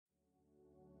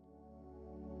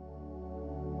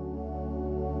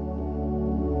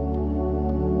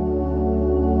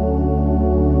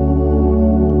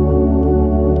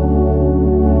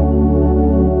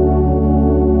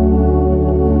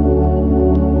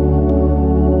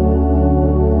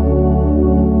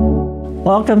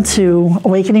Welcome to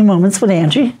Awakening Moments with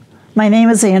Angie. My name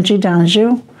is Angie.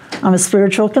 I'm a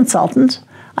spiritual consultant.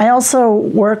 I also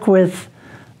work with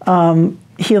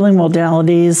healing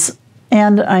modalities,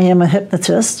 and I am a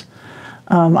hypnotist.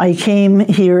 I came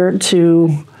here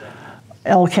to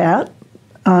LCAT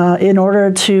in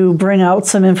order to bring out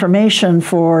some information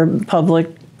for public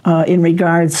in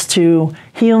regards to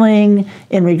healing,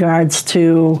 in regards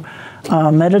to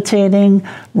meditating,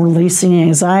 releasing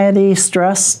anxiety,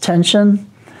 stress, tension,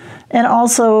 and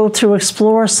also to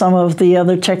explore some of the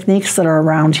other techniques that are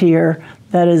around here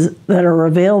that are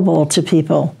available to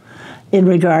people in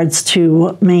regards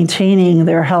to maintaining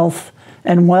their health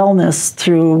and wellness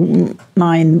through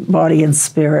mind, body, and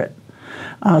spirit.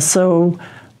 So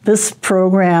this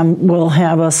program will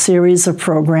have a series of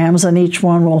programs, and each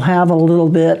one will have a little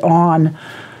bit on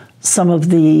some of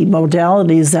the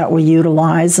modalities that we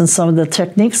utilize and some of the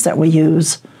techniques that we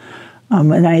use.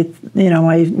 And I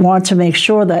want to make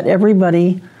sure that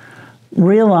everybody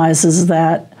realizes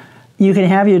that you can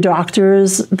have your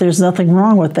doctors. There's nothing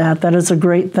wrong with that. That is a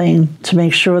great thing to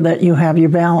make sure that you have your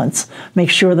balance.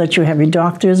 Make sure that you have your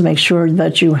doctors. Make sure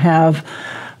that you have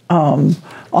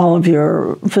all of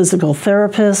your physical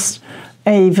therapists,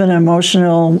 even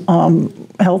emotional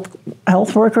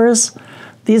health workers.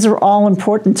 These are all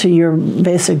important to your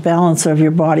basic balance of your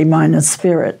body, mind, and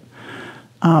spirit.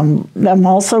 I'm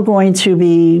also going to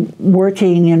be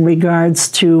working in regards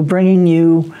to bringing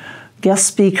you guest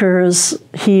speakers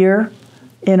here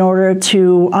in order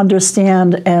to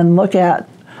understand and look at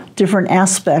different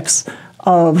aspects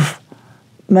of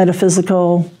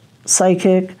metaphysical,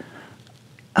 psychic,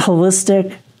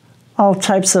 holistic, all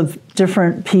types of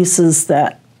different pieces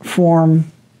that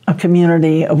form a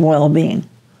community of well-being.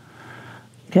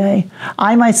 Okay,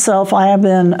 I have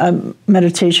been a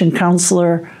meditation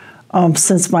counselor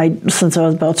since I was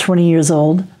about 20 years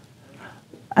old.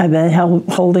 I've been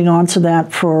holding on to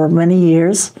that for many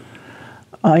years.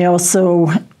 I also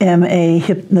am a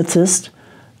hypnotist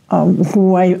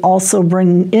who I also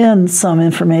bring in some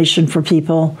information for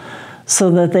people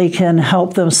so that they can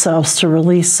help themselves to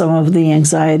release some of the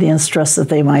anxiety and stress that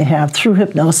they might have through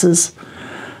hypnosis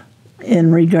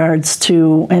in regards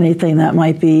to anything that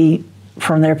might be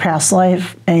from their past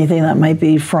life, anything that might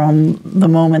be from the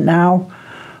moment now,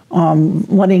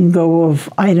 letting go of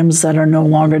items that are no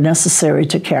longer necessary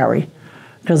to carry.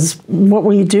 Because what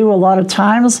we do a lot of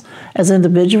times as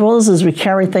individuals is we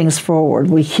carry things forward.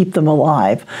 We keep them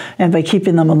alive. And by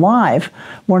keeping them alive,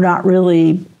 we're not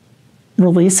really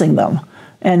releasing them.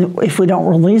 And if we don't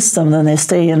release them, then they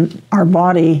stay in our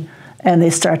body and they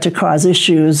start to cause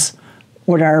issues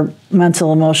with our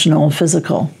mental, emotional, and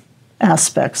physical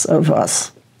aspects of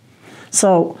us.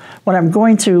 So what I'm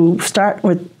going to start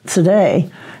with today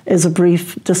is a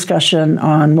brief discussion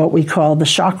on what we call the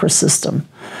chakra system.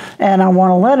 And I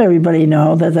want to let everybody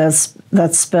know that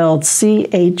that's spelled C-H-A-K-R-A,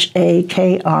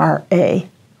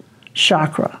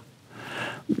 chakra.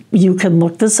 You can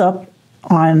look this up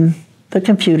on the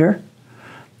computer.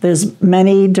 There's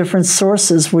many different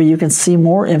sources where you can see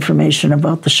more information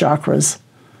about the chakras.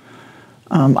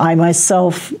 I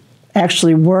myself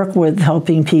actually work with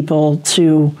helping people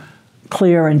to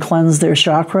clear and cleanse their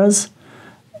chakras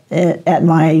at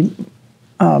my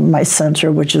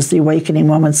center, which is the Awakening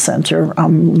Moments Center.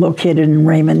 I'm located in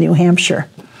Raymond, New Hampshire.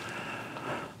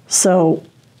 So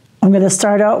I'm going to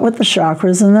start out with the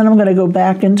chakras, and then I'm going to go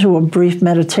back into a brief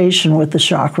meditation with the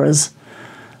chakras.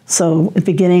 So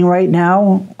beginning right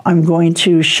now, I'm going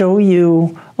to show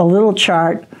you a little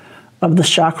chart of the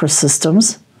chakra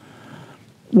systems,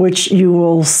 which you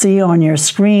will see on your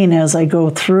screen as I go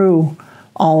through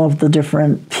all of the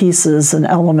different pieces and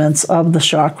elements of the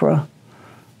chakra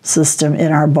system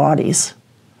in our bodies.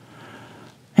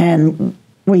 And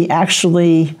we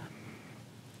actually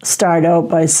start out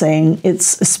by saying it's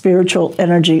spiritual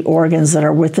energy organs that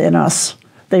are within us.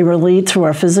 They relate to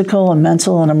our physical and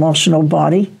mental and emotional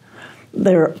body.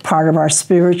 They're part of our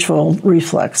spiritual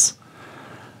reflex.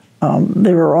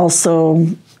 They were also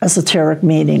esoteric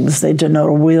meanings. They denote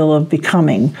a wheel of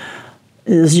becoming.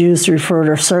 It is used to refer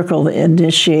to a circle to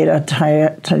initiate a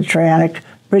tantric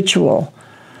ritual.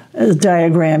 A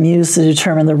diagram used to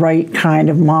determine the right kind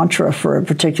of mantra for a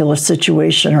particular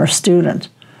situation or student.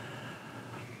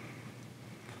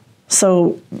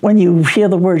 So when you hear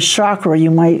the word chakra, you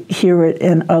might hear it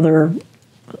in other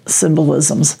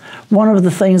symbolisms. One of the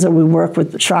things that we work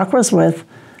with the chakras with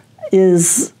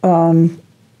is in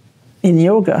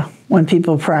yoga. When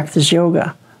people practice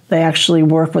yoga, they actually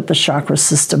work with the chakra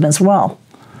system as well.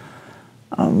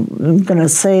 I'm going to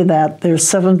say that there's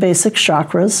 7 basic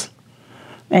chakras,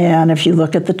 and if you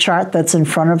look at the chart that's in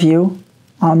front of you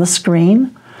on the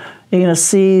screen, you're going to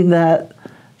see that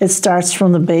It starts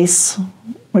from the base,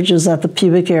 which is at the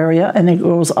pubic area, and it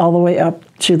goes all the way up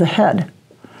to the head.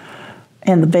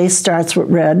 And the base starts with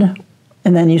red,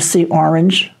 and then you see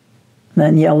orange,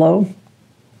 then yellow,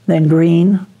 then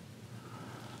green,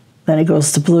 then it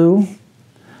goes to blue,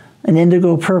 an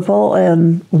indigo purple,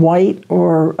 and white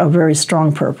or a very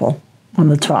strong purple on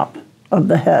the top of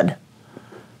the head.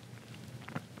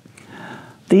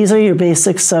 These are your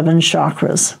basic 7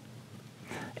 chakras.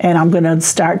 And I'm going to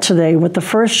start today with the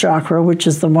first chakra, which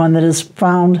is the one that is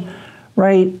found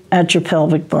right at your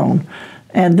pelvic bone.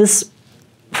 And this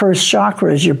first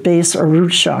chakra is your base or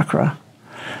root chakra.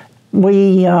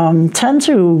 We tend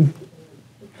to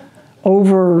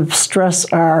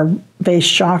overstress our base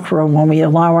chakra when we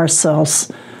allow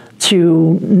ourselves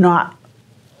to not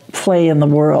play in the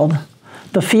world.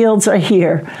 The fields are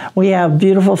here. We have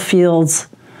beautiful fields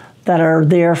that are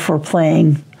there for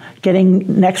playing,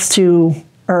 getting next to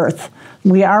Earth.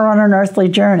 We are on an earthly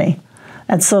journey,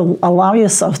 and so allow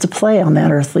yourself to play on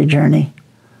that earthly journey.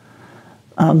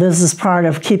 This is part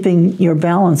of keeping your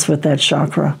balance with that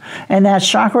chakra. And that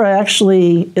chakra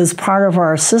actually is part of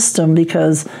our system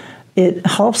because it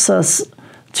helps us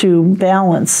to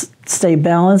balance, stay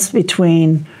balanced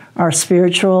between our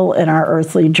spiritual and our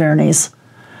earthly journeys.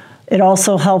 It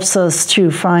also helps us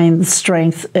to find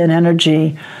strength and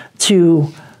energy to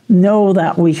know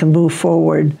that we can move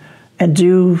forward and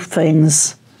do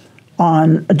things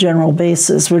on a general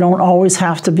basis. We don't always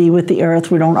have to be with the earth.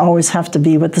 We don't always have to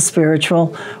be with the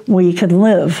spiritual. We can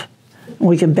live.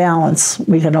 We can balance.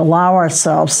 We can allow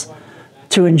ourselves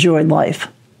to enjoy life.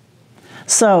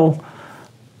 So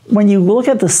when you look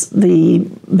at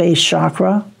the base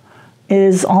chakra, it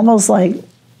is almost like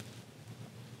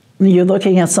you're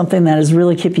looking at something that is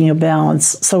really keeping you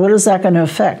balanced. So what is that going to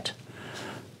affect?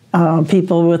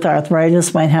 People with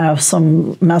arthritis might have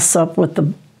some mess up with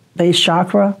the base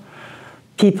chakra.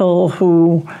 People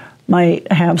who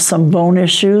might have some bone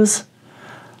issues.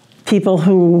 People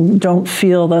who don't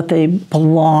feel that they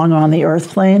belong on the earth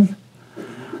plane.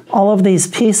 All of these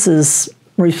pieces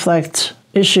reflect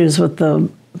issues with the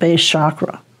base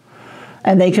chakra.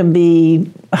 And they can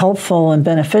be helpful and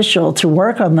beneficial to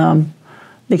work on them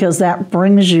because that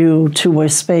brings you to a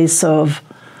space of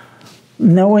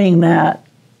knowing that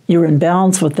you're in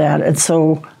balance with that. And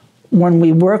so when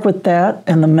we work with that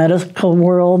in the medical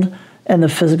world and the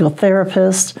physical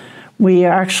therapist, we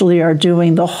actually are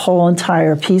doing the whole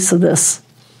entire piece of this.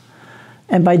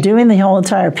 And by doing the whole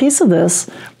entire piece of this,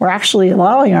 we're actually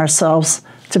allowing ourselves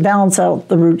to balance out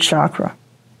the root chakra.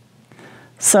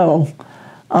 So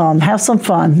have some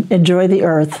fun, enjoy the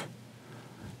earth,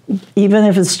 even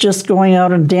if it's just going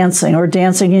out and dancing or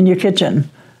dancing in your kitchen.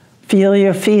 Feel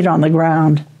your feet on the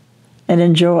ground and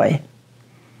enjoy,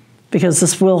 because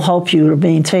this will help you to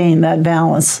maintain that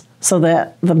balance so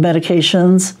that the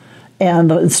medications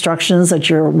and the instructions that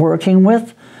you're working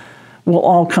with will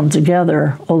all come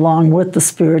together along with the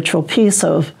spiritual piece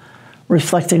of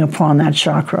reflecting upon that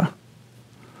chakra.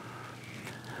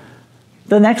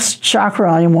 The next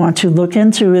chakra I want to look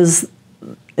into is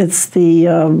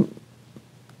the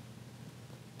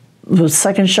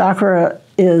second chakra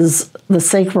is the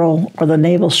sacral or the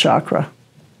navel chakra.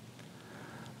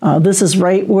 This is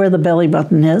right where the belly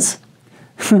button is.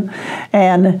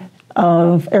 And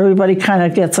everybody kind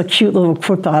of gets a cute little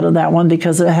quip out of that one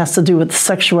because it has to do with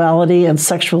sexuality and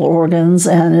sexual organs,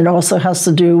 and it also has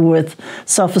to do with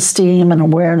self-esteem and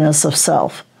awareness of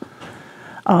self.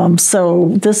 So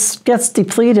this gets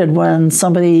depleted when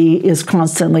somebody is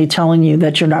constantly telling you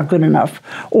that you're not good enough,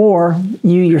 or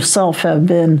you yourself have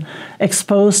been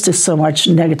exposed to so much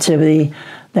negativity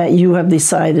that you have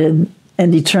decided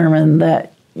and determined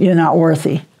that you're not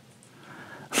worthy.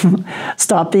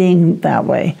 Stop being that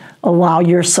way. Allow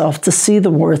yourself to see the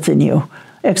worth in you.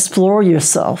 Explore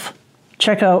yourself.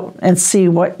 Check out and see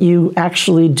what you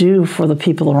actually do for the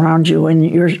people around you.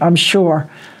 And I'm sure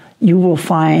you will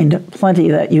find plenty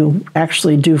that you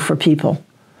actually do for people,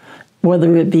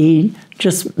 whether it be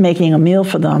just making a meal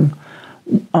for them,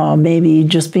 maybe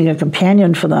just being a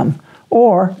companion for them,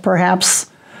 or perhaps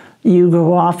you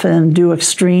go off and do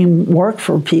extreme work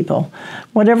for people.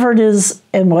 Whatever it is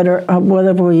and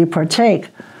whatever you partake,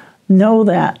 know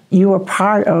that you are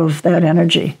part of that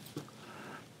energy.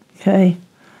 Okay?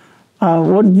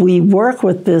 When we work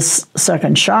with this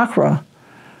second chakra,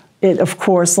 it, of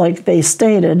course, like they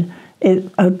stated,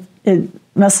 it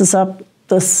messes up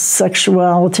the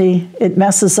sexuality. It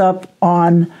messes up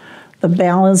on the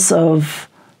balance of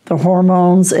the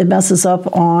hormones. It messes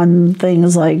up on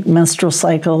things like menstrual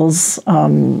cycles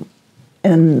and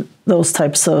those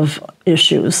types of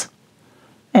issues.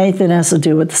 Anything that has to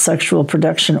do with the sexual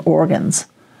production organs.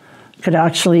 could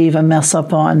actually even mess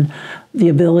up on the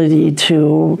ability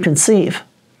to conceive.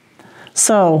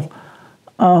 So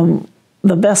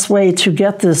the best way to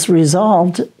get this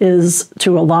resolved is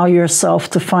to allow yourself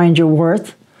to find your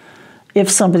worth. If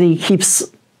somebody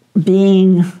keeps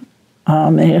being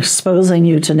and exposing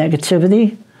you to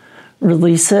negativity,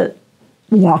 release it,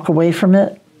 walk away from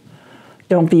it.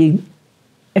 Don't be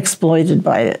exploited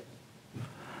by it.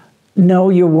 Know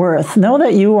your worth. Know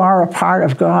that you are a part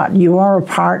of God. You are a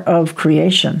part of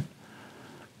creation.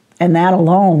 And that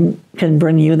alone can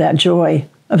bring you that joy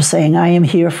of saying, I am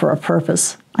here for a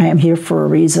purpose. I am here for a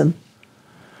reason.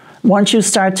 Once you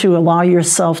start to allow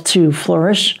yourself to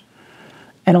flourish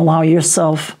and allow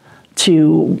yourself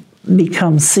to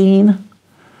become seen,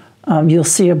 you'll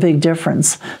see a big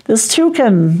difference. This too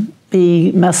can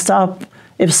be messed up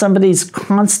if somebody's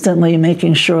constantly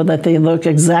making sure that they look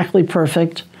exactly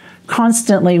perfect,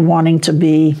 constantly wanting to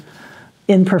be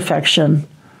in perfection,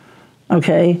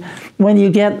 okay? When you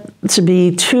get to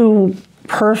be too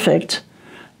perfect,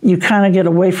 you kind of get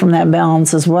away from that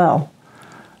balance as well.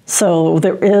 So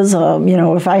there is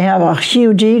if I have a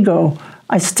huge ego,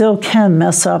 I still can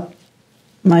mess up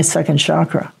my second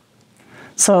chakra.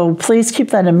 So please keep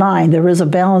that in mind. There is a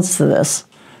balance to this.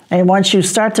 And once you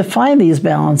start to find these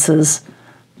balances,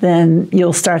 then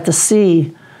you'll start to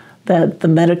see that the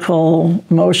medical,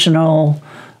 emotional,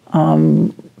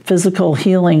 physical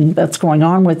healing that's going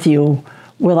on with you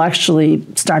will actually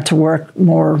start to work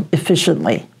more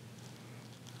efficiently.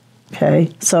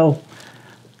 Okay, so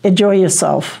enjoy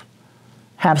yourself.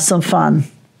 Have some fun.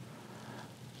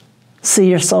 See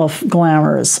yourself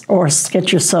glamorous, or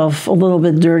get yourself a little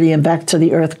bit dirty and back to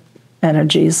the earth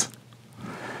energies.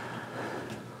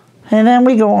 And then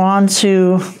we go on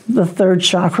to the third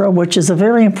chakra, which is a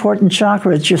very important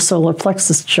chakra. It's your solar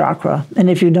plexus chakra. And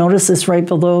if you notice, it's right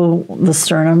below the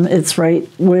sternum. It's right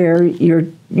where your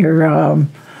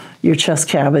chest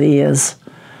cavity is.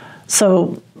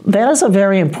 So that is a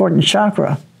very important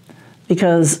chakra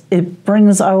because it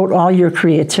brings out all your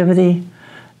creativity.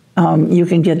 You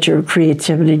can get your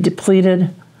creativity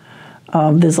depleted.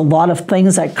 There's a lot of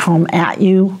things that come at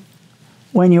you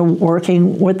when you're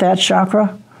working with that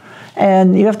chakra.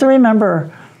 And you have to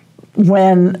remember,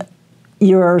 when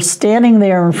you're standing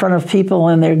there in front of people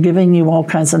and they're giving you all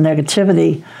kinds of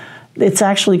negativity, it's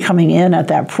actually coming in at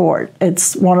that port.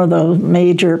 It's one of the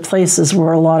major places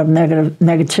where a lot of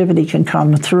negativity can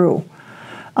come through.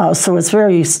 So it's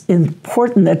very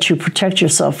important that you protect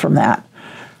yourself from that.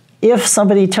 If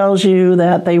somebody tells you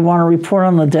that they want to report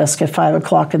on the desk at 5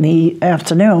 o'clock in the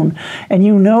afternoon, and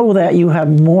you know that you have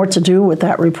more to do with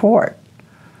that report,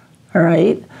 all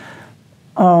right?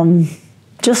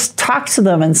 Just talk to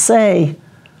them and say,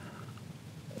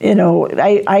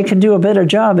 I can do a better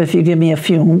job if you give me a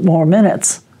few more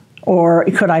minutes. Or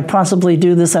could I possibly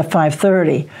do this at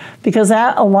 5:30? Because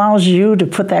that allows you to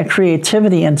put that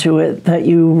creativity into it that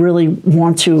you really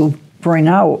want to bring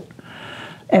out.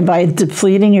 And by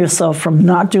depleting yourself from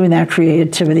not doing that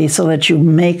creativity so that you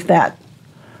make that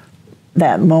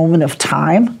moment of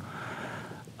time,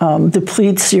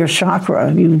 depletes your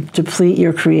chakra. You deplete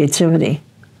your creativity.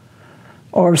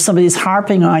 Or if somebody's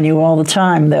harping on you all the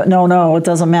time that, no, it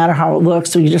doesn't matter how it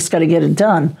looks, so you just got to get it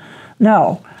done.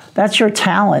 No, that's your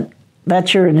talent.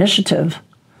 That's your initiative.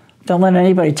 Don't let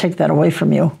anybody take that away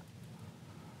from you.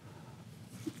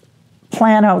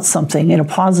 Plan out something in a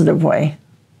positive way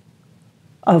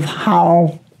of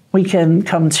how we can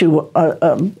come to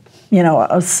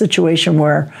a situation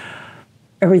where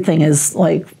everything is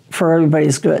like for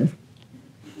everybody's good.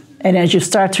 And as you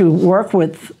start to work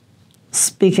with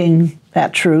speaking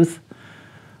that truth,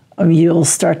 you'll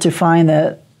start to find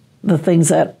that the things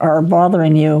that are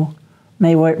bothering you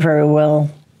may very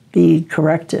well be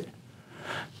corrected.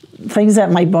 Things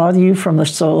that might bother you from the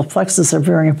solar plexus are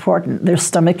very important. There's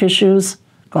stomach issues,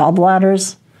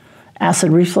 gallbladders,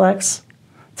 acid reflux,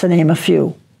 to name a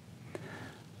few.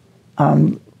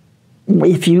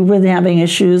 If you've been having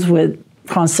issues with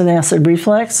constant acid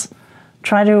reflux,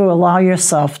 try to allow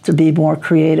yourself to be more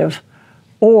creative.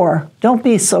 Or don't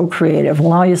be so creative.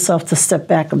 Allow yourself to step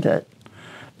back a bit,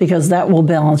 because that will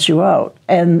balance you out.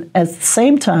 And at the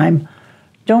same time,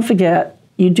 don't forget,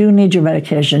 you do need your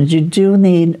medications. You do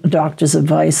need a doctor's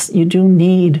advice. You do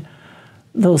need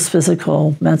those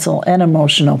physical, mental, and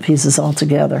emotional pieces all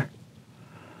together.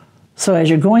 So as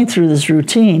you're going through this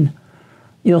routine,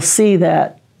 you'll see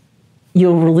that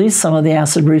you'll release some of the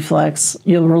acid reflux.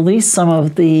 You'll release some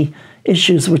of the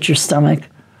issues with your stomach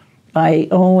by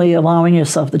only allowing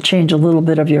yourself to change a little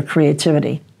bit of your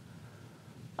creativity,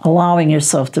 allowing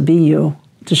yourself to be you,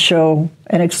 to show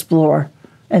and explore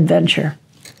and venture.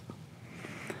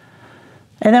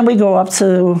 And then we go up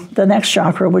to the next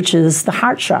chakra, which is the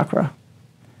heart chakra.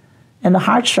 And the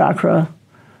heart chakra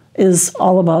is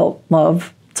all about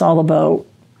love. It's all about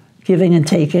giving and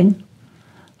taking.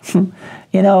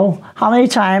 You know, how many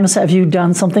times have you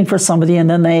done something for somebody and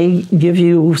then they give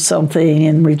you something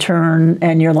in return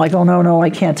and you're like, oh, no, I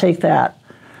can't take that.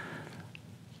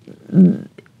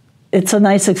 It's a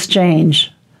nice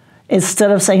exchange. Instead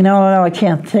of saying, no, I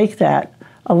can't take that,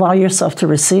 allow yourself to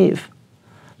receive.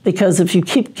 Because if you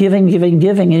keep giving,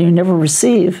 and you never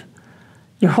receive,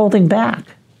 you're holding back.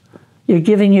 You're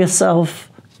giving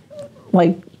yourself,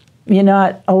 like, you're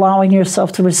not allowing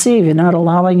yourself to receive. You're not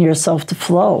allowing yourself to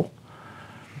flow.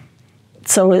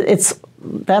 So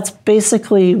that's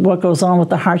basically what goes on with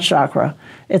the heart chakra.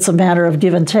 It's a matter of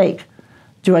give and take.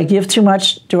 Do I give too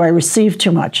much? Do I receive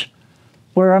too much?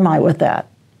 Where am I with that?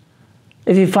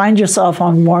 If you find yourself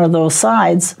on one of those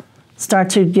sides, start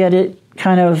to get it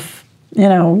kind of, you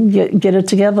know, get it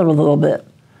together a little bit.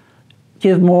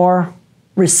 Give more,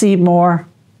 receive more,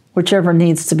 whichever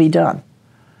needs to be done.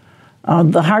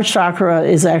 The heart chakra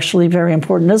is actually very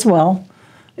important as well.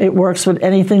 It works with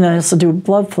anything that has to do with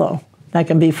blood flow. That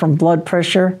can be from blood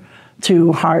pressure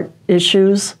to heart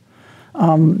issues,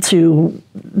 to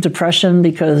depression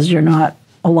because you're not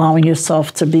allowing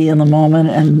yourself to be in the moment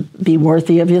and be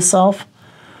worthy of yourself.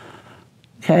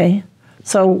 Okay?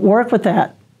 So work with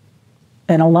that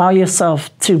and allow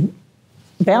yourself to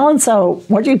balance out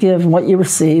what you give and what you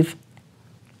receive.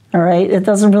 All right? It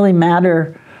doesn't really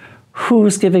matter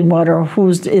who's giving what or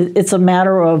it's a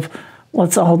matter of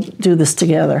let's all do this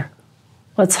together.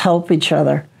 Let's help each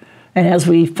other. And as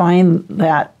we find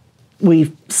that,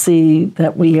 we see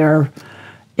that we are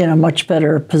in a much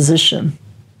better position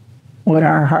with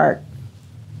our heart.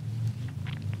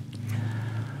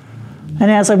 And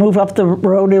as I move up the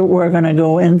road, we're going to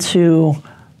go into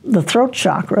the throat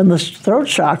chakra. And the throat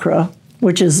chakra,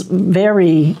 which is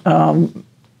very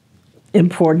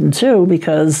important too,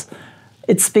 because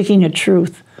it's speaking a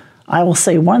truth. I will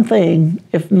say one thing,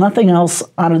 if nothing else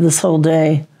out of this whole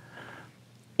day,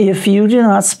 if you do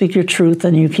not speak your truth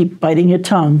and you keep biting your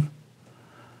tongue,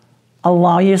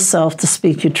 allow yourself to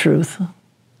speak your truth.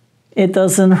 It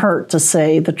doesn't hurt to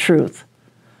say the truth.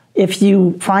 If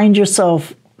you find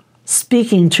yourself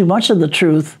speaking too much of the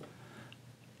truth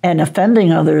and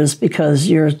offending others because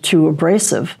you're too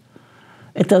abrasive,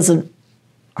 it doesn't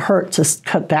hurt to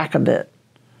cut back a bit.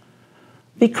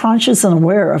 Be conscious and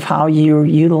aware of how you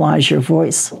utilize your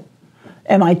voice.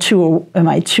 Am I too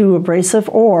abrasive,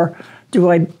 or do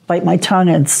I bite my tongue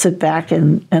and sit back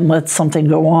and let something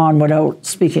go on without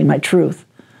speaking my truth?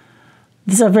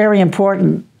 These are very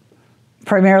important,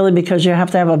 primarily because you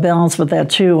have to have a balance with that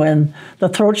too. And the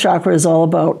throat chakra is all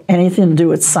about anything to do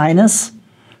with sinus,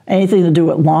 anything to do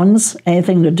with lungs,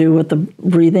 anything to do with the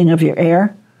breathing of your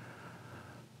air.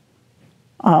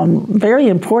 Very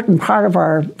important part of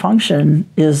our function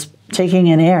is taking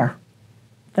in air.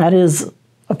 That is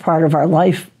a part of our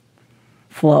life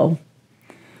flow.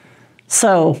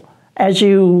 So as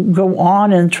you go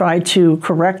on and try to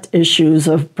correct issues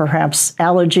of perhaps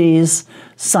allergies,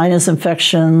 sinus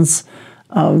infections,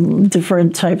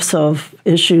 different types of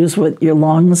issues with your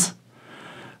lungs,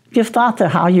 give thought to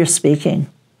how you're speaking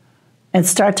and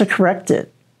start to correct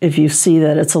it if you see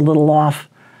that it's a little off.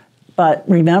 But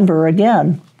remember,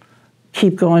 again,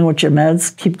 keep going with your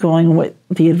meds, keep going with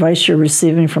the advice you're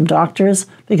receiving from doctors,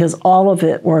 because all of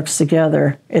it works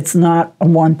together. It's not a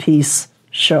one-piece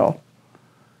show.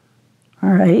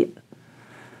 All right?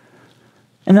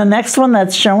 And the next one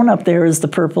that's shown up there is the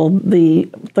purple, the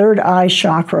third eye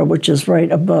chakra, which is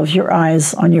right above your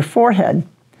eyes on your forehead.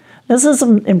 This is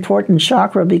an important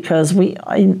chakra because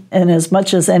and as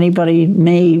much as anybody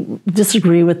may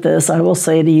disagree with this, I will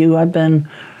say to you, I've been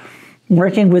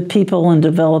working with people and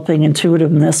developing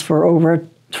intuitiveness for over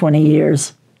 20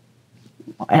 years,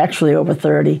 actually over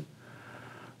 30.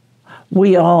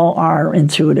 We all are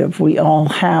intuitive. We all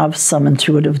have some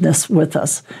intuitiveness with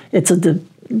us. It's a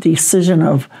decision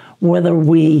of whether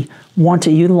we want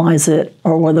to utilize it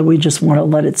or whether we just want to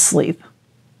let it sleep.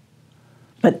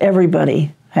 But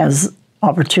everybody has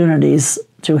opportunities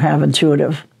to have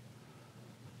intuitive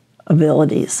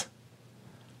abilities.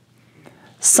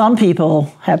 Some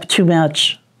people have too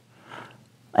much,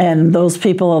 and those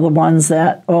people are the ones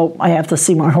that, oh, I have to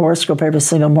see my horoscope every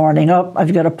single morning. Oh,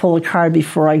 I've got to pull a card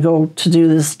before I go to do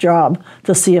this job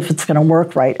to see if it's going to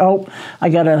work right. Oh, I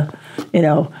got to,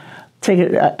 take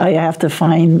it. I have to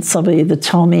find somebody to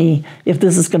tell me if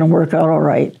this is going to work out all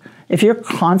right. If you're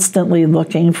constantly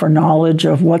looking for knowledge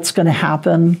of what's going to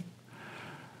happen,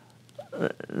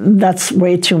 that's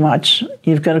way too much.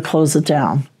 You've got to close it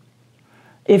down.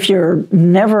 If you're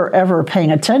never, ever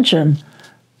paying attention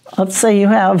let's say you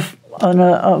have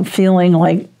a feeling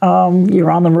like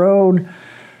you're on the road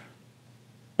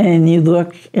and you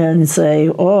look and say,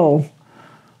 oh,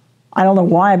 I don't know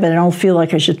why, but I don't feel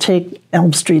like I should take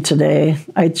Elm Street today.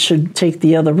 I should take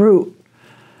the other route.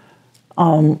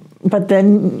 But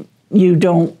then you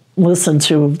don't listen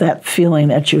to that feeling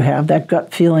that you have, that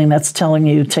gut feeling that's telling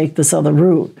you to take this other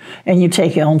route, and you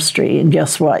take Elm Street, and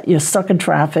guess what? You're stuck in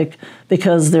traffic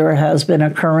because there has been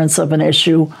occurrence of an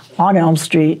issue on Elm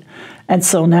Street, and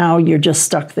so now you're just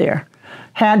stuck there.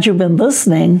 Had you been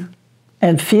listening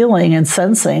and feeling and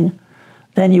sensing,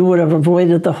 then you would have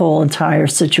avoided the whole entire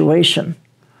situation.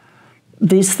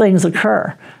 These things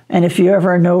occur, and if you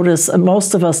ever notice, and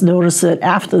most of us notice it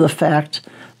after the fact,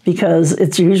 because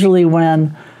it's usually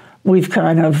when we've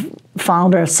kind of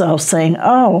found ourselves saying,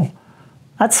 oh,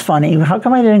 that's funny. How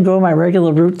come I didn't go my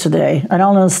regular route today? I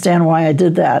don't understand why I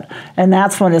did that. And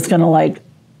that's when it's going to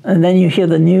and then you hear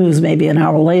the news maybe an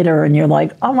hour later and you're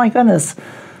like, oh my goodness,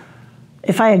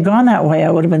 if I had gone that way,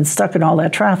 I would have been stuck in all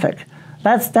that traffic.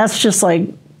 That's just like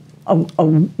a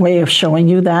way of showing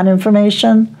you that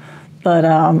information. But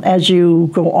as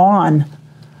you go on,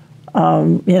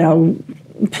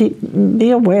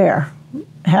 be aware.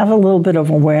 Have a little bit of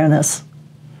awareness.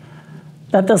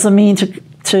 That doesn't mean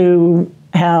to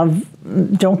have,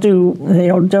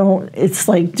 it's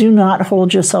like, do not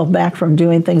hold yourself back from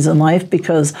doing things in life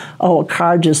because, oh, a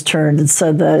car just turned and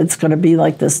said that it's going to be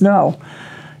like this. No,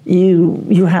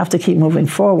 you have to keep moving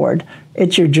forward.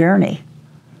 It's your journey.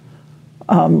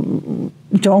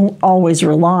 Don't always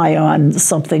rely on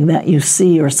something that you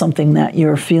see or something that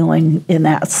you're feeling in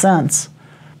that sense.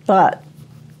 But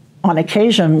on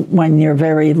occasion, when you're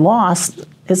very lost,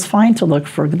 it's fine to look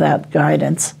for that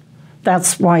guidance.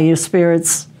 That's why your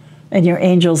spirits and your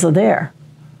angels are there,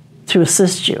 to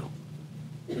assist you.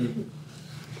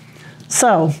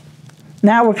 So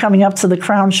now we're coming up to the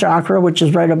crown chakra, which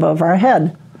is right above our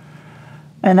head.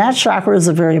 And that chakra is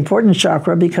a very important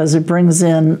chakra because it brings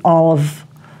in all of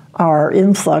our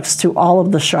influx to all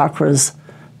of the chakras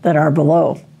that are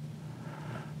below.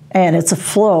 And it's a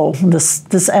flow.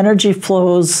 This energy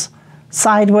flows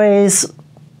sideways,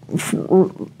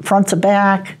 front to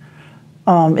back.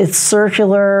 It's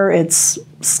circular, it's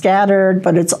scattered,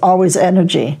 but it's always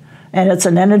energy. And it's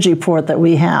an energy port that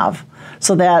we have.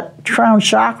 So that crown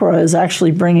chakra is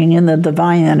actually bringing in the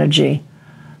divine energy,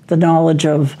 the knowledge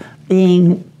of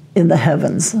being in the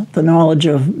heavens, the knowledge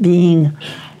of being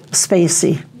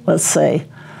spacey, let's say.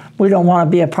 We don't want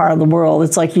to be a part of the world.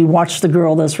 It's like you watch the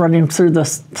girl that's running through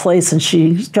this place and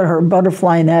she's got her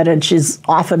butterfly net and she's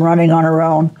off and running on her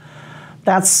own.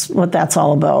 That's what that's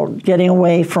all about, getting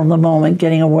away from the moment,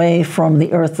 getting away from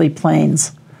the earthly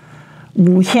planes.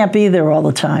 We can't be there all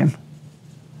the time.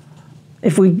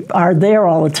 If we are there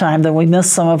all the time, then we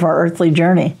miss some of our earthly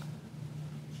journey,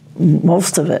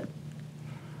 most of it.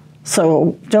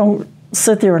 So don't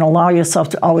sit there and allow yourself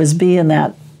to always be in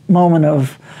that moment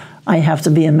of, I have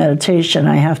to be in meditation,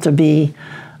 I have to be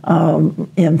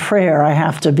in prayer, I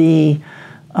have to be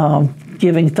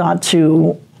giving thought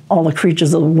to all the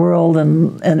creatures of the world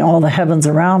and all the heavens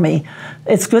around me.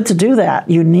 It's good to do that.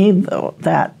 You need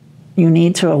that. You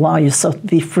need to allow yourself to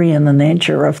be free in the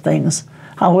nature of things.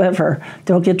 However,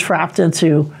 don't get trapped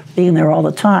into being there all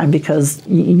the time because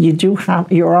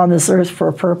you're on this earth for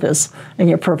a purpose, and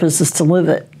your purpose is to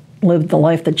live the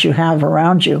life that you have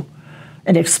around you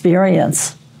and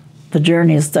experience the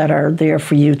journeys that are there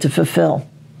for you to fulfill.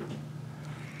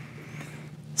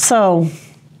 So,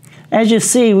 as you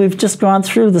see, we've just gone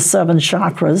through the 7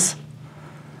 chakras.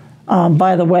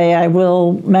 By the way, I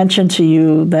will mention to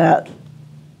you that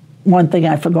one thing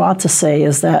I forgot to say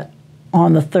is that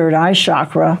on the third eye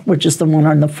chakra, which is the one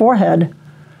on the forehead,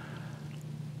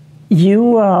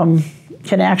 you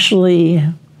can actually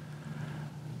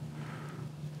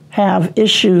have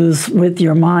issues with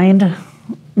your mind,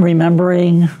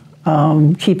 remembering,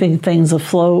 keeping things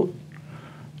afloat,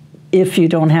 if you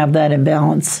don't have that in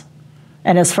balance.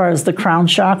 And as far as the crown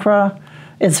chakra,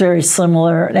 it's very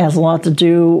similar. It has a lot to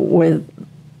do with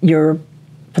your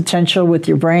potential with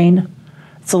your brain.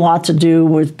 It's a lot to do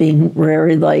with being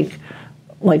very like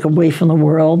away from the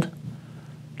world,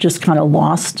 just kind of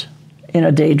lost in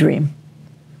a daydream,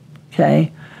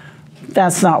 okay?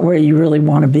 That's not where you really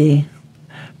want to be.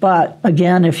 But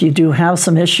again, if you do have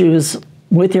some issues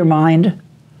with your mind,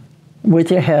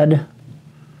 with your head,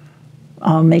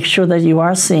 make sure that you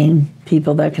are seeing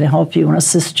people that can help you and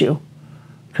assist you,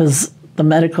 because the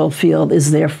medical field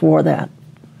is there for that.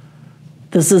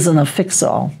 This isn't a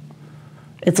fix-all.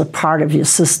 It's a part of your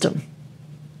system.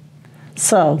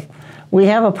 So we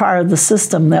have a part of the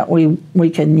system that we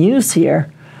can use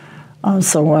here.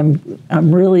 So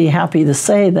I'm really happy to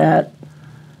say that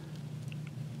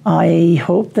I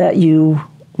hope that you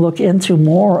look into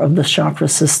more of the chakra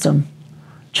system.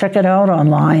 Check it out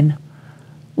online.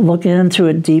 Look into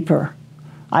it deeper.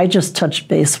 I just touched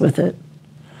base with it.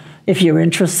 If you're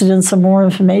interested in some more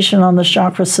information on the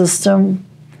chakra system,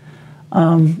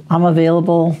 I'm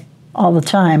available all the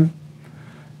time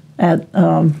at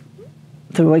the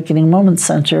Awakening Moments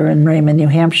Center in Raymond, New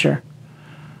Hampshire.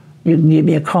 You can give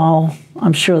me a call.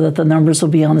 I'm sure that the numbers will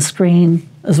be on the screen,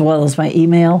 as well as my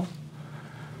email.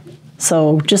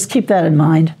 So just keep that in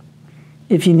mind.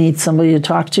 If you need somebody to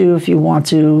talk to, if you want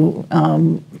to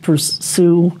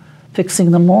pursue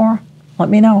fixing them more, let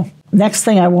me know. Next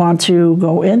thing I want to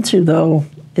go into, though,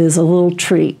 is a little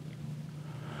treat.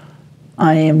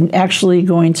 I am actually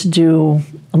going to do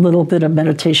a little bit of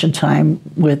meditation time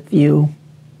with you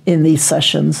in these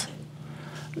sessions.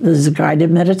 These are guided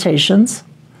meditations.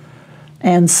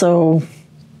 And so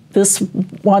this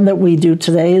one that we do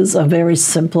today is a very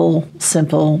simple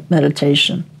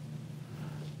meditation.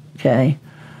 Okay?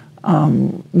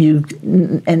 And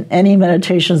any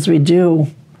meditations we do,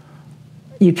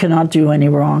 you cannot do any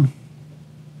wrong.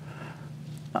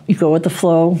 You go with the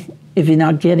flow. If you're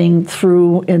not getting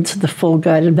through into the full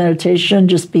guided meditation,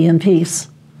 just be in peace.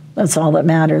 That's all that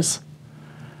matters.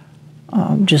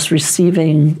 Just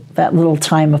receiving that little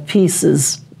time of peace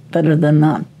is better than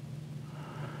none.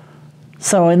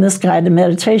 So in this guided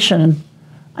meditation,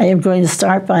 I am going to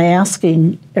start by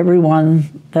asking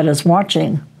everyone that is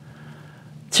watching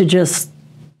to just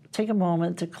take a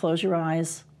moment to close your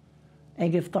eyes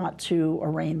and give thought to a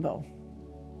rainbow.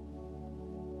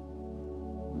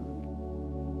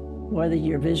 Whether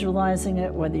you're visualizing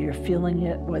it, whether you're feeling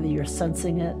it, whether you're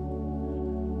sensing it,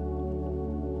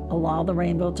 allow the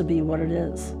rainbow to be what it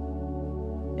is.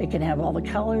 It can have all the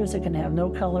colors, it can have no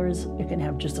colors, it can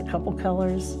have just a couple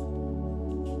colors.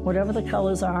 Whatever the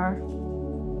colors are,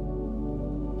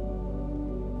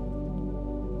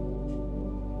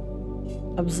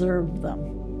 observe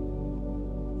them.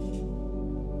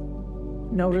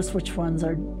 Notice which ones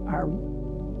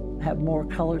have more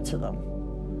color to them.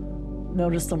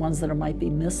 Notice the ones that might be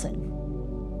missing.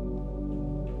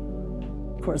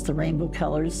 Of course, the rainbow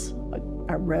colors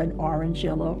are red, orange,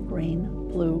 yellow, green,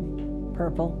 blue,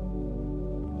 purple,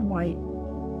 and white,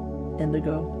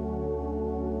 indigo,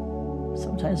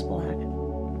 sometimes black.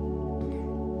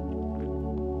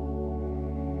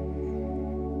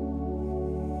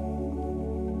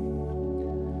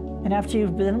 And after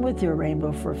you've been with your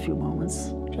rainbow for a few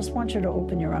moments, I just want you to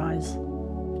open your eyes.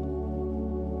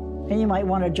 And you might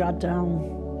want to jot down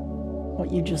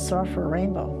what you just saw for a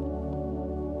rainbow.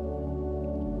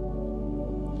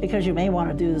 Because you may want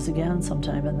to do this again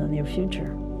sometime in the near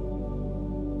future.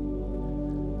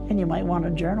 And you might want to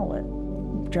journal it.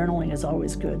 Journaling is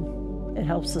always good. It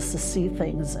helps us to see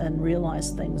things and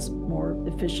realize things more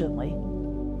efficiently.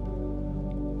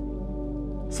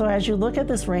 So as you look at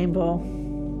this rainbow,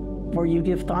 or you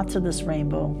give thought to this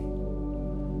rainbow,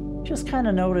 just kind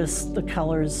of notice the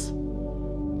colors,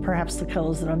 perhaps the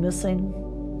colors that are missing,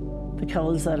 the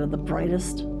colors that are the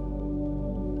brightest.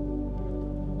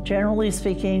 Generally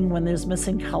speaking, when there's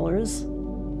missing colors,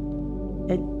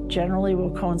 it generally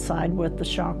will coincide with the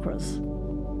chakras.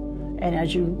 And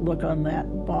as you look on that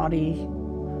body,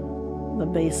 the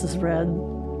base is red,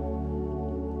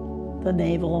 the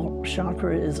navel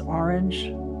chakra is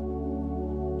orange,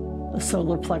 the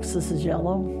solar plexus is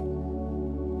yellow,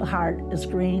 the heart is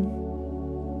green,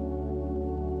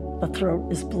 the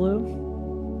throat is blue,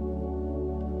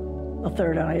 the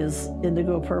third eye is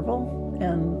indigo purple,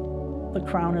 and the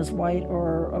crown is white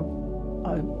or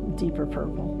a deeper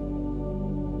purple.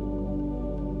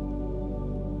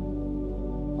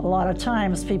 A lot of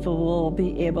times people will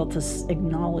be able to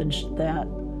acknowledge that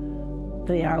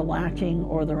they are lacking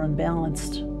or they're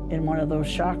unbalanced in one of those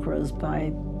chakras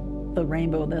by the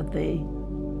rainbow that they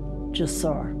just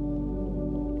saw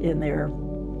in their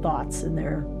thoughts, in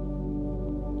their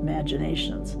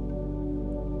imaginations.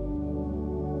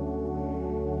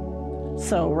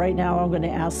 So right now I'm going to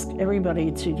ask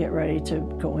everybody to get ready to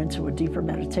go into a deeper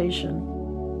meditation.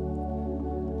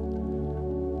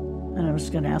 And I'm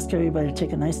just going to ask everybody to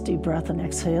take a nice deep breath and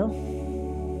exhale.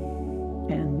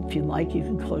 And if you like, you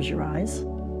can close your eyes.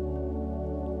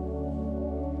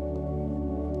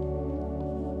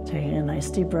 Taking a nice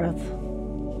deep breath.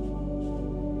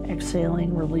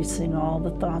 Exhaling, releasing all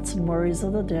the thoughts and worries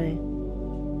of the day.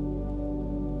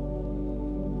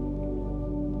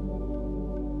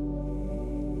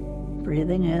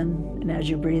 Breathing in, and as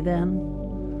you breathe in,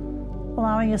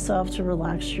 allowing yourself to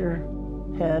relax your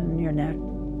head and your neck,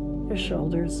 your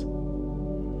shoulders.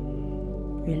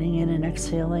 Breathing in and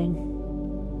exhaling.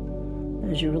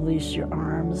 as you release your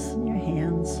arms and your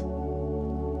hands,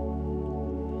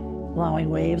 allowing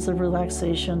waves of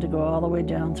relaxation to go all the way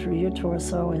down through your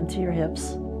torso into your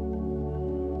hips,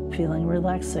 feeling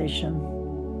relaxation,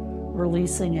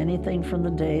 releasing anything from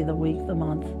the day, the week, the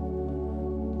month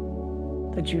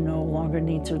that you no longer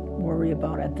need to worry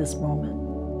about at this moment.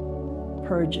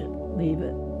 Purge it, leave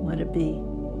it, let it be.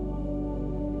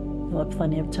 You'll have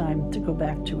plenty of time to go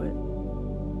back to it.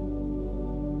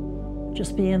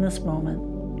 Just be in this moment,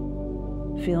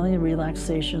 feeling the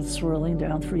relaxation swirling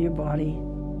down through your body,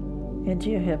 into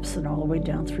your hips and all the way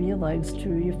down through your legs,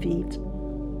 to your feet,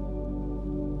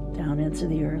 down into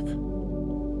the earth.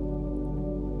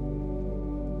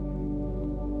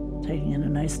 Taking in a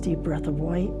nice deep breath of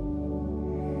white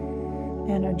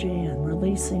energy and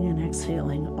releasing and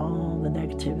exhaling all the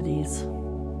negativities.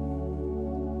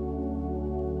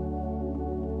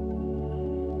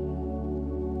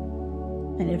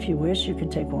 And if you wish, you can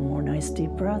take one more nice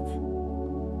deep breath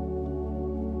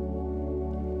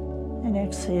and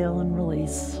exhale and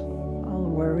release all the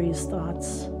worries,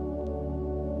 thoughts.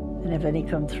 And if any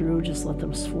come through, just let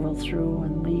them swirl through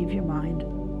and leave your mind.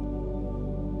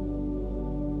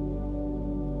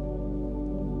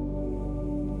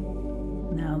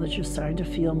 Now that you're starting to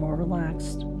feel more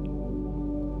relaxed,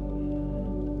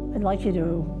 I'd like you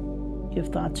to give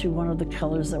thought to one of the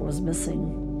colors that was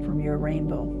missing from your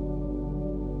rainbow.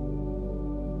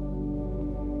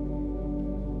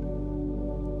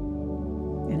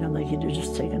 And I'd like you to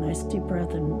just take a nice deep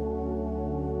breath and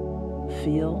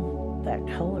feel that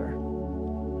color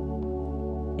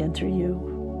enter you,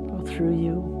 go through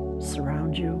you,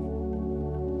 surround you,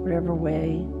 whatever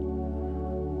way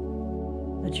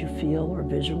that you feel or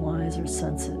visualize or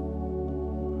sense it.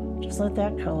 Just let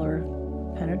that color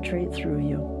penetrate through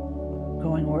you,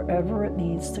 going wherever it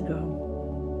needs to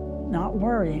go. Not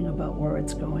worrying about where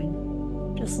it's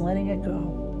going, just letting it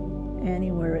go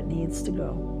anywhere it needs to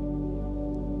go.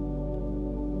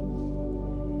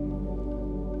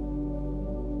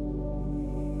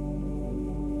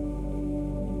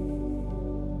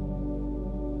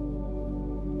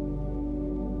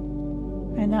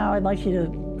 And now I'd like you to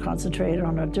concentrate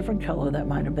on a different color that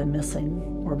might have been missing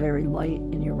or very light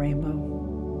in your rainbow.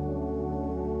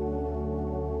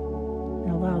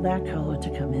 And allow that color to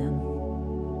come in.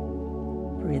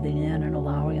 Breathing in and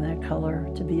allowing that color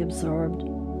to be absorbed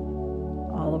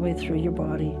all the way through your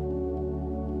body,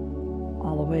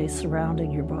 all the way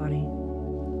surrounding your body,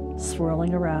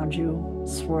 swirling around you,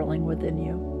 swirling within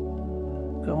you,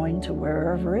 going to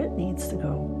wherever it needs to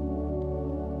go.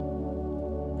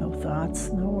 No thoughts,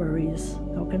 no worries,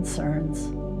 no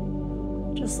concerns.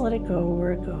 Just let it go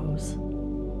where it goes.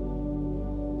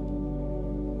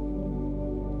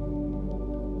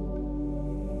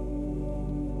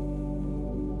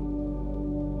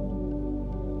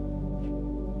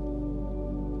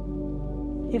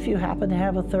 If you happen to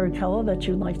have a third color that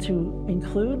you'd like to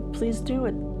include, please do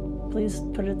it. Please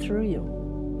put it through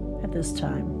you at this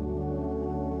time.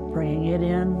 Bringing it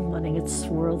in, letting it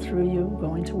swirl through you,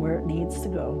 going to where it needs to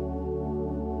go.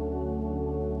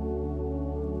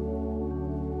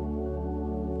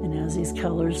 And as these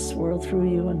colors swirl through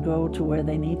you and go to where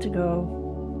they need to go,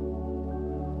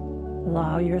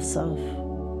 allow yourself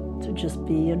to just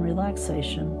be in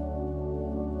relaxation,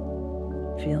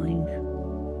 feeling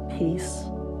peace,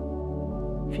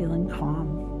 feeling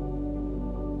calm,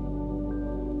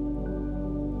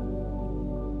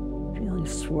 feeling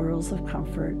swirls of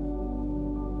comfort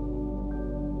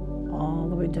all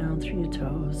the way down through your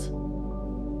toes.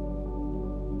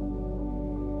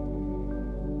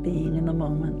 Being in the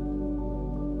moment.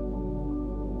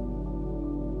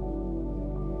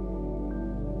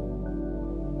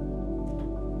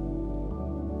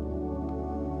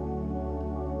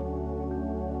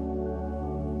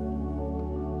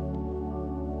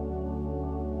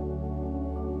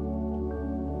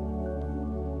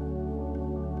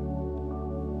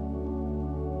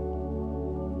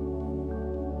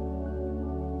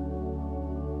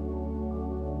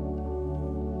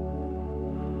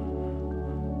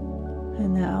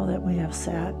 And now that we have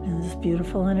sat in this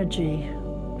beautiful energy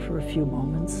for a few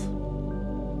moments,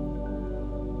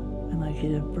 I'd like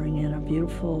you to bring in a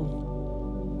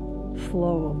beautiful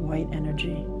flow of white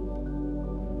energy.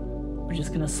 We're just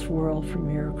going to swirl from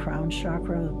your crown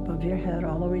chakra above your head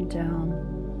all the way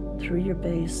down through your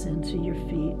base into your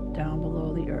feet, down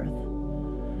below the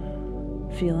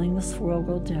earth. Feeling the swirl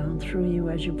go down through you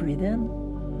as you breathe in,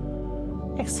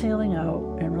 exhaling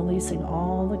out and releasing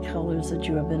all the colors that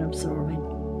you have been absorbing.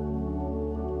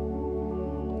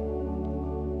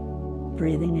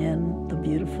 Breathing in the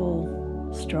beautiful,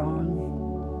 strong,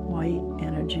 white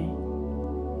energy.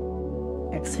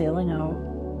 exhaling out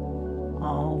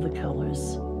all the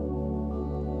colors,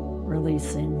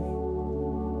 releasing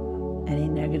any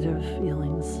negative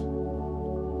feelings,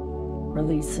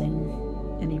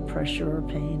 releasing any pressure or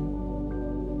pain.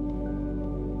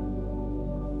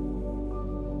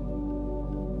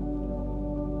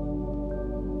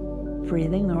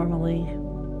 Breathing normally,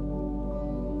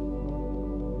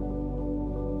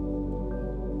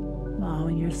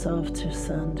 allowing yourself to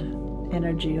send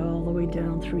energy all the way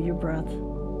down through your breath,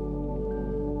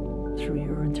 through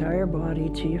your entire body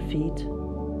to your feet,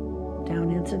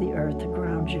 down into the earth to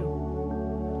ground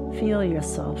you. Feel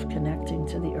yourself connecting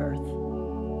to the earth.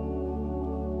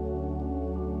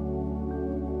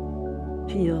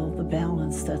 Feel the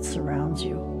balance that surrounds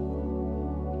you.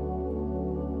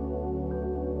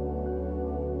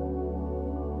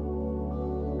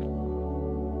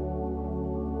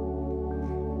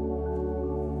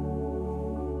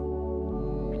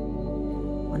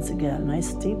 Once again,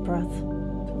 nice deep breath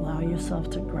to allow yourself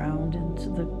to ground into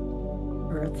the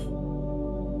earth,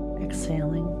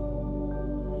 exhaling,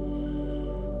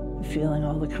 feeling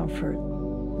all the comfort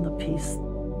and the peace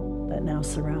that now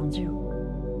surrounds you.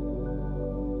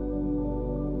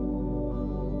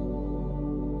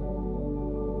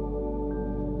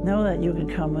 Know that you can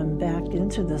come back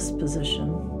into this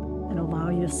position and allow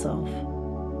yourself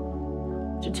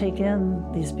to take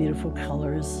in these beautiful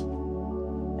colors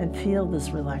and feel this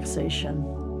relaxation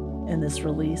and this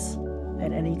release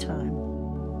at any time,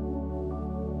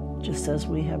 just as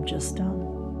we have just done.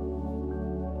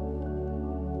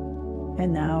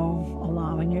 And now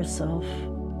allowing yourself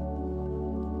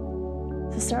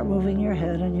to start moving your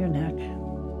head and your neck,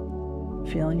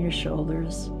 feeling your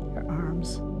shoulders, your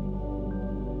arms,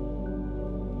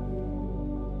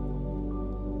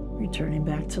 returning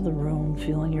back to the room,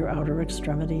 feeling your outer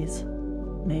extremities,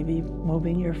 maybe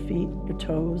moving your feet, your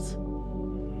toes.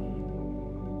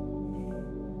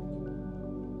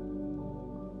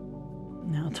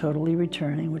 Now totally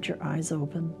returning with your eyes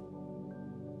open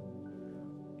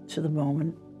to the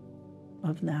moment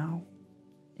of now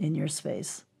in your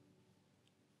space.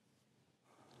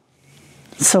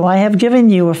 So I have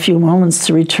given you a few moments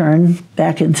to return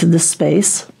back into this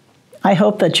space. I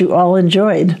hope that you all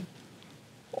enjoyed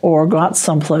or got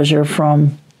some pleasure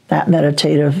from that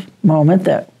meditative moment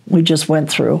that we just went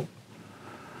through.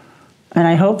 And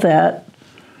I hope that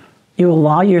you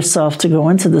allow yourself to go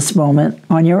into this moment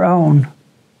on your own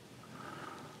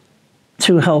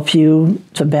to help you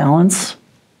to balance,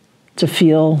 to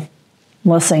feel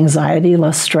less anxiety,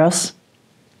 less stress,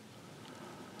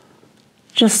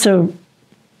 just to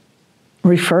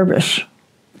refurbish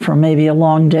from maybe a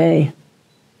long day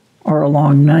or a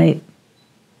long night.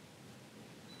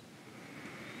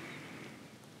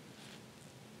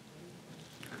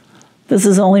 This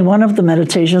is only one of the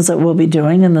meditations that we'll be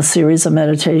doing in the series of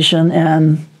meditation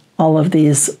and all of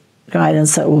these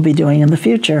guidance that we'll be doing in the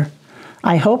future.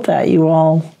 I hope that you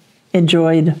all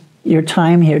enjoyed your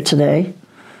time here today,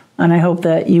 and I hope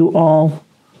that you all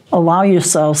allow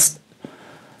yourselves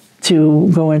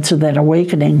to go into that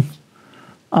awakening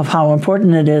of how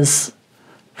important it is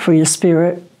for your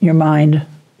spirit, your mind,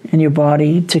 and your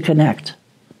body to connect.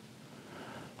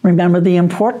 Remember the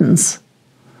importance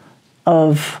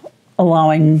of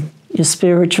allowing your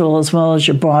spiritual as well as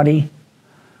your body,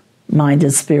 mind,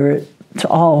 and spirit to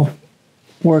all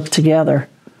work together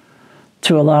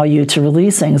to allow you to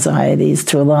release anxieties,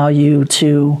 to allow you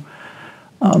to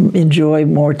enjoy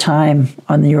more time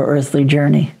on your earthly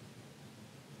journey.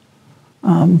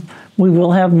 We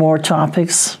will have more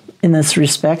topics in this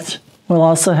respect. We'll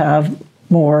also have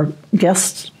more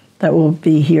guests that will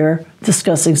be here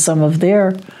discussing some of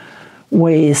their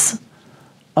ways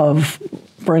of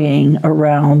bringing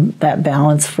around that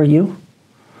balance for you.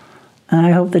 And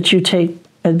I hope that you take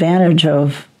advantage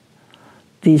of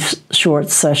these short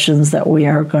sessions that we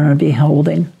are going to be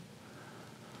holding.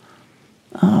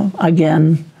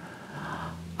 Again,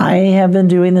 I have been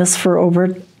doing this for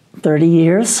over 30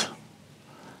 years.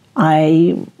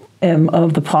 I am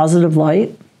of the positive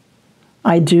light.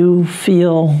 I do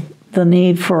feel the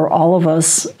need for all of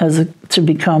us to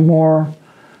become more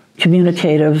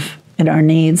communicative in our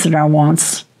needs and our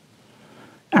wants,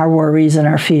 our worries and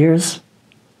our fears,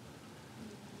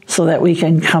 so that we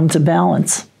can come to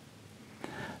balance.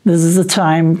 This is a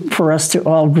time for us to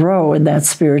all grow in that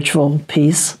spiritual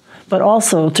piece, but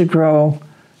also to grow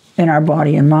in our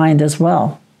body and mind as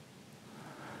well.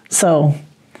 So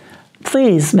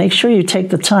please make sure you take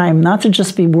the time not to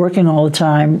just be working all the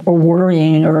time or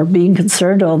worrying or being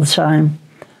concerned all the time,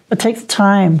 but take the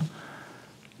time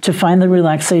to find the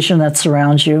relaxation that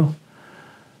surrounds you,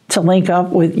 to link up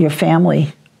with your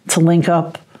family, to link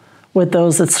up with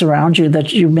those that surround you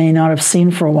that you may not have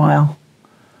seen for a while.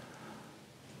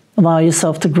 Allow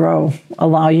yourself to grow.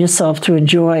 Allow yourself to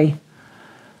enjoy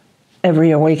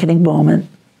every awakening moment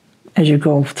as you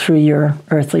go through your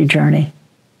earthly journey.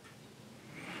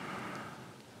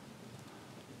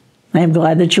 I am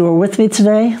glad that you are with me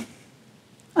today.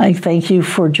 I thank you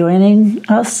for joining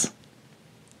us,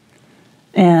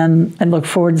 and I look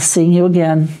forward to seeing you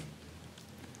again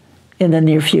in the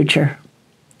near future.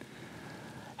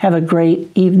 Have a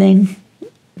great evening,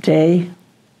 day,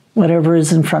 whatever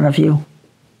is in front of you.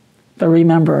 But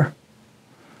remember,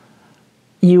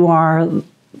 you are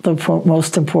the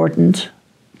most important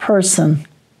person,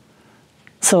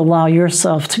 so allow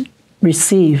yourself to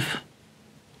receive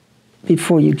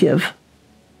before you give.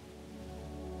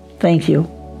 Thank you,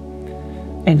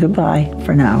 and goodbye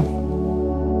for now.